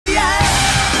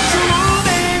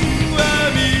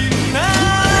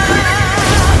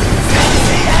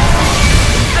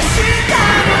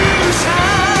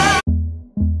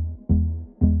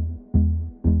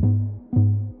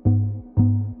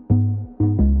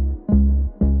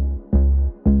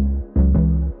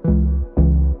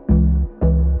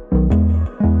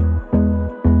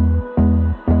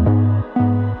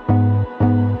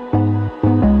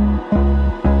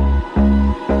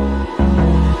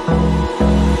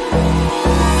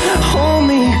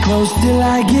close till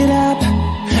I get up.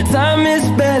 Time is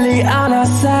barely on our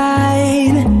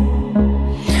side.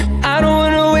 I don't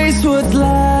wanna waste what's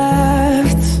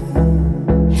left.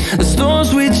 The storms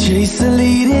we chase are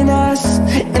leading us,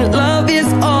 and love is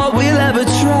all we'll ever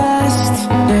trust.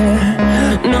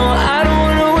 Yeah, no, I don't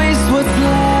wanna waste what's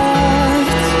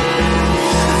left.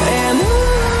 And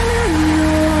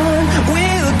on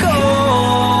we'll go,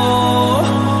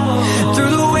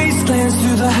 through the wastelands,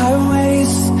 through the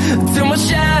highways, till my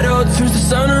shadow turns to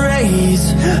sun rays.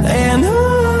 And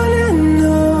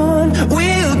on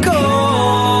we'll go,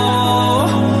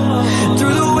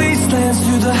 through the wastelands,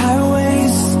 through the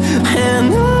highways, and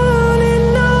on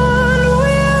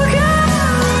we'll go.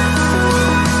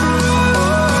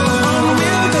 On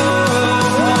we'll go.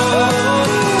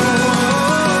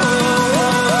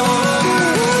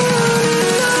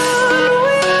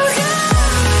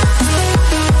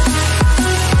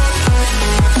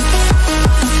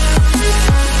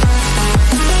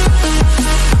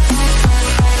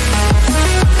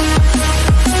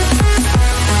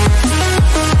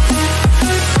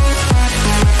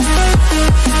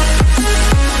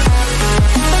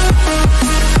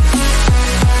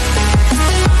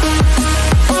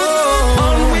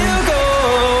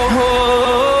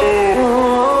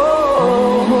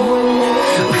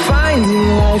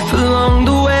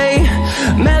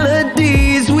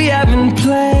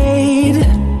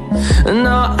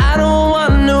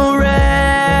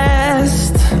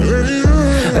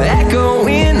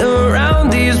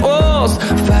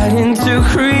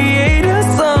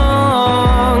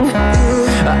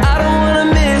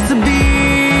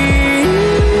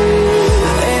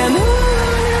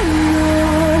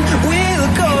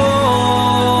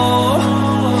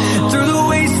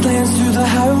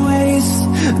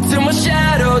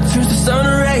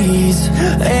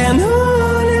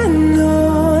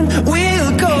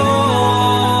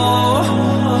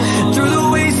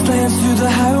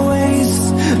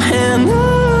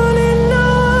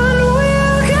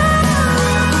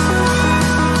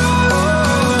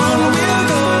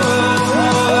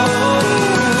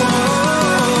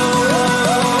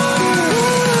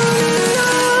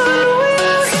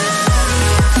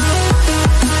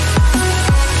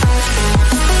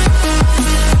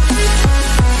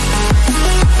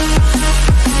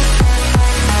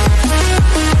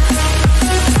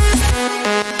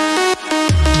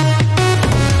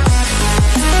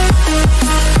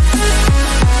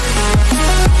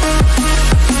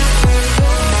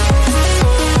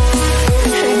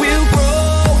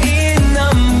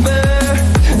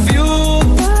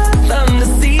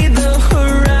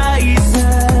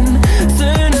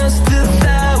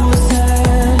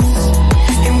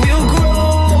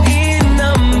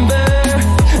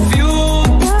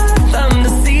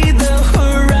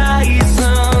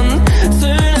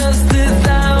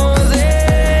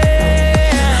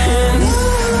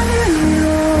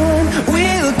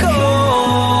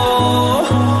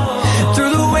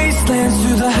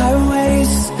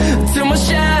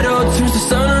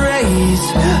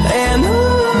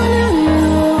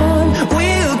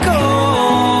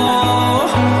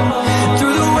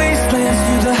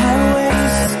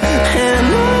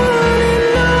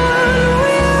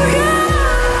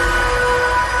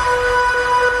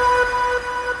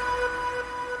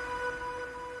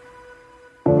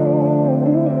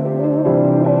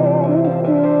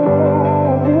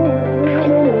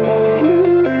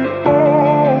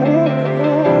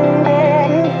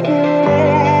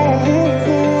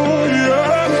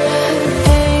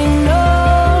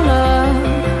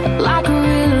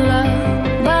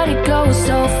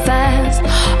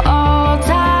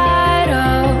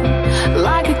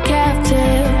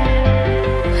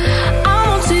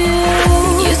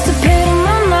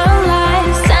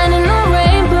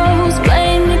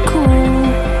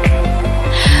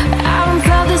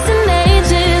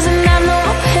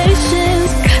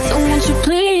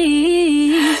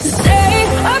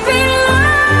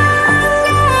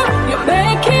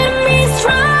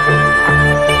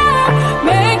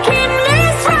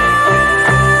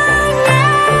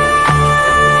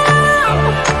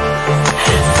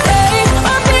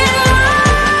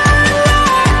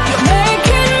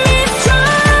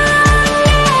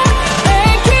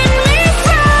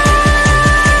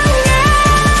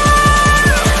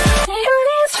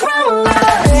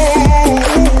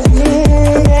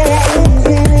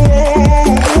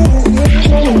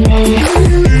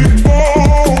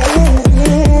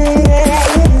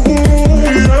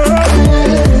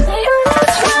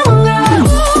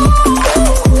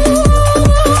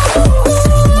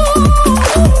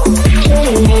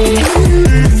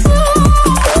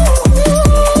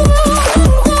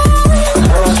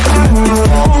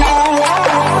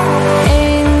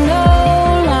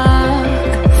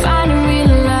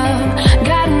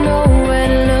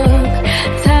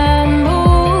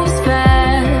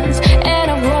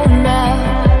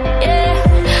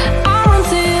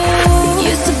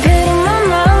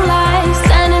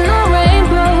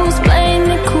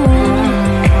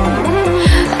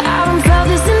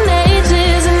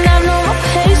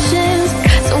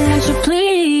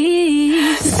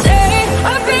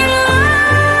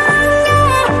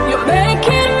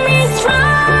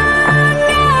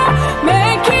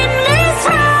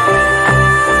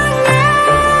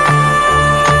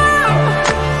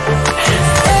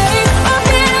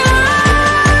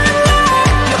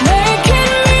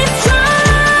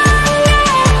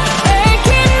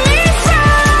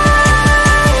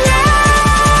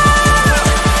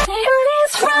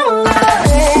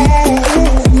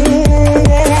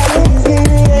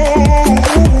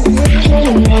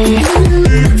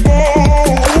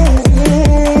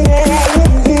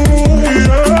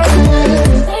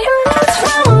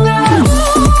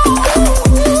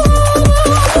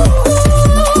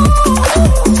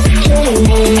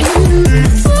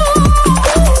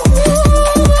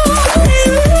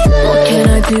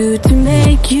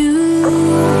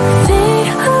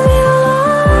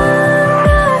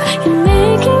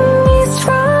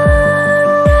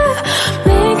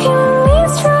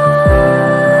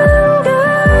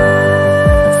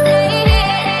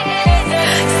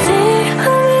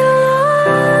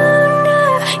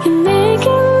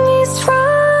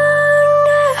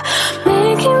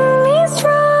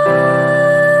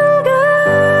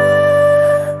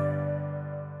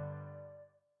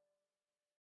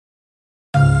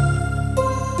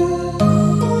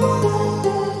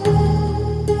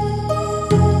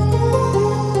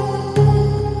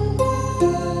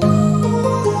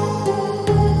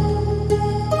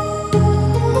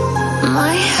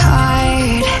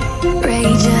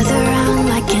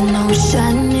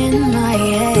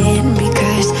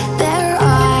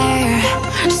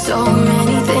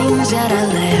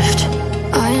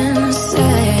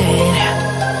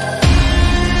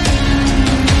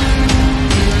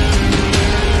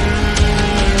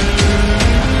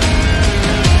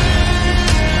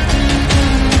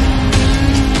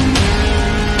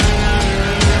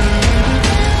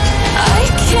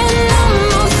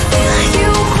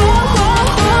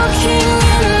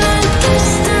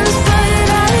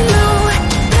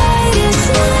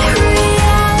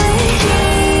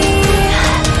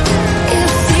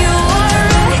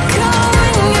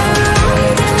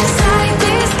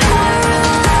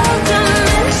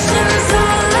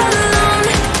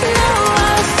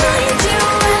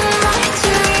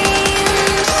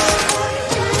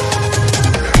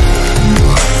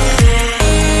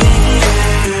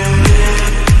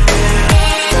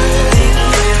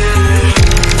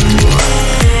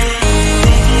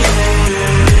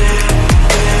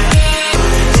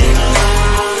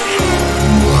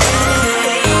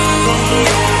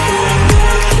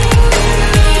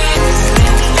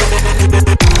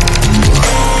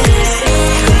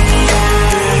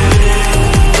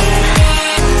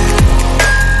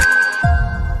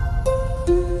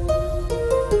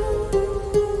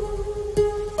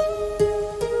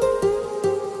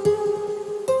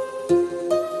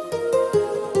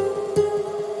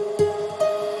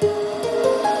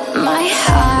 My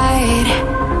heart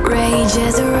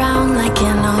rages around like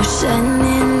an ocean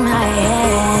in my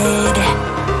head.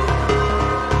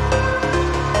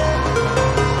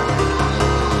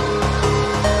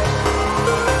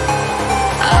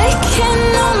 I can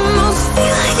almost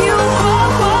feel you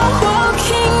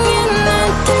walking in the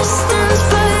distance,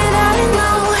 but I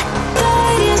know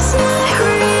that it's not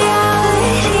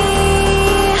reality.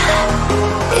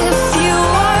 If you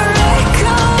are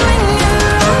echoing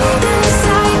around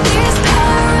inside these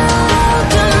parallel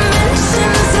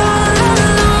dimensions all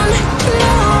alone,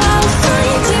 know I'll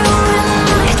find you in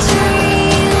my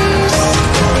dreams.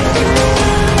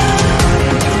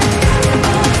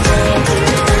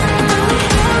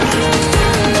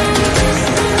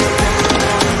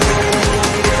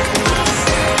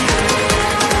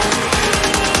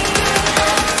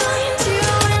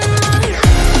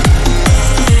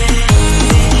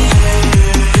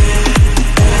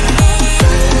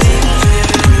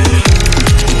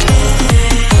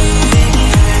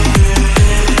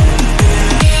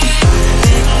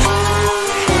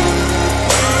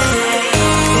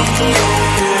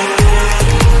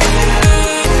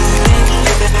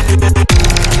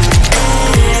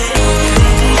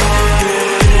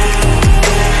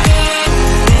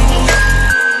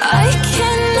 I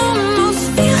can almost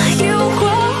feel you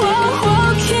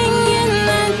walking in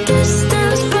the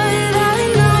distance, but I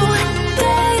know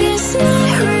that it's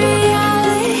not reality.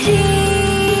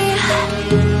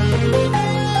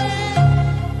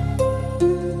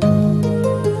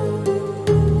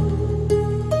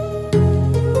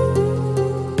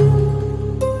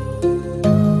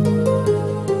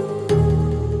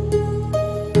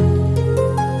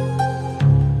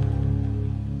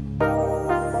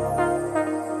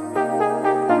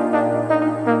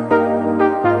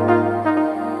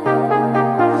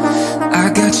 I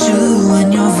got you and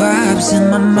your vibes in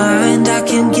my mind, I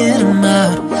can't get them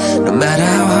out, no matter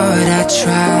how hard I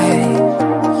try.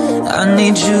 I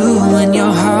need you and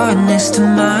your heart next to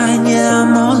mine, yeah,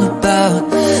 I'm all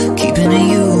about keeping it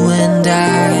you and I.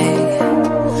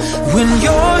 When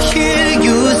you're here,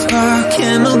 you spark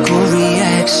chemical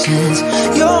reactions,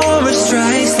 your aura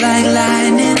strikes like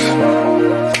lightning.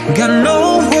 Got no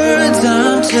words,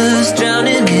 I'm just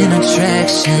drowning in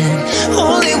attraction.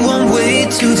 Only one way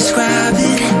to describe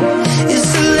it.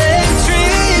 It's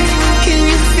electric, can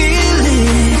you feel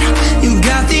it? You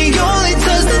got the only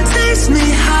touch that takes me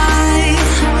high.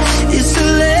 It's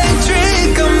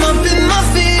electric, I'm up in my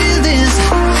feelings.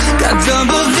 Got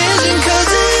double vision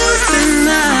 'cause of you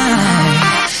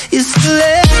tonight. It's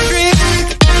electric.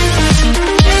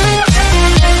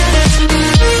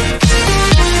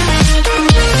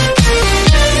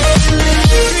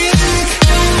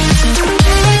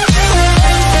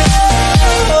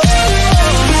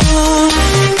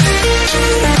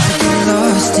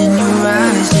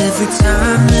 Every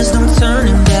time there's no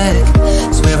turning back,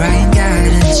 swear I ain't got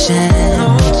a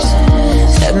chance.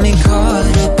 Had me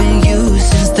caught up in you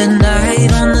since the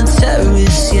night on the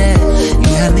terrace, yeah.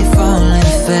 You had me falling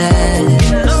fast.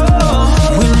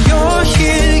 When you're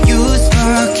here, you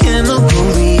spark chemical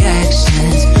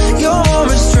reactions, your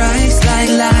aura strikes like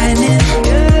lightning.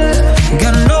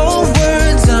 Got no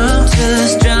words, I'm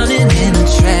just drowning in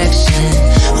attraction.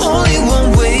 Only one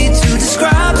way to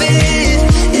describe it.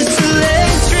 It's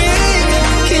electric,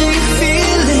 can you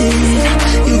feel it?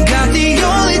 You got the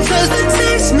only touch that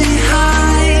takes me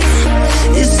high.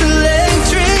 It's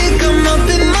electric, I'm up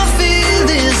in my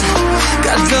feelings.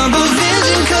 Got double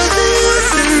vision 'cause of you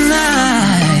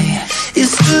tonight.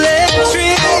 It's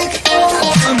electric,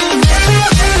 got double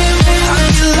vision. I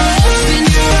get lost in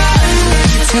your eyes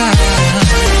every time.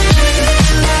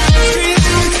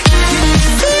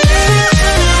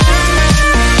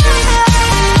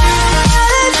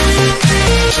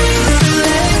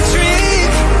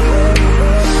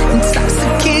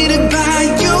 Intoxicated by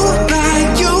you,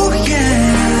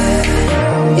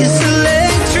 yeah. It's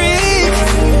electric.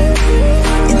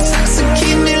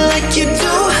 Intoxicate me like you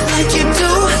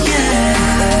do, yeah.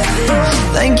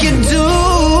 Like you do.